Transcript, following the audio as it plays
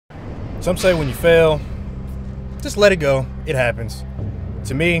Some say when you fail, just let it go. It happens.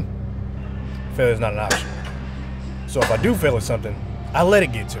 To me, failure is not an option. So if I do fail at something, I let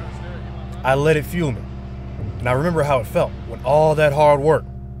it get to me. I let it fuel me. And I remember how it felt when all that hard work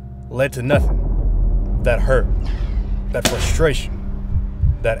led to nothing. That hurt, that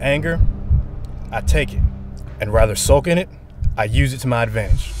frustration, that anger, I take it. And rather sulk in it, I use it to my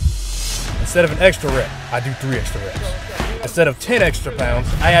advantage. Instead of an extra rep, I do 3 extra reps. Instead of 10 extra pounds,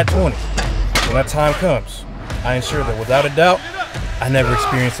 I add 20. When that time comes, I ensure that without a doubt, I never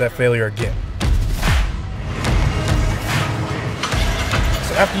experience that failure again.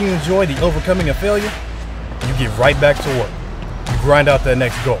 So after you enjoy the overcoming of failure, you get right back to work. You grind out that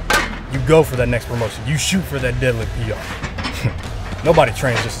next goal. You go for that next promotion. You shoot for that deadlift PR. Nobody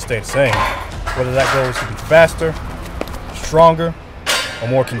trains just to stay the same, whether that goal is to be faster, stronger, or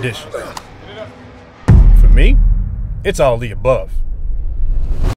more conditioned. For me, it's all of the above.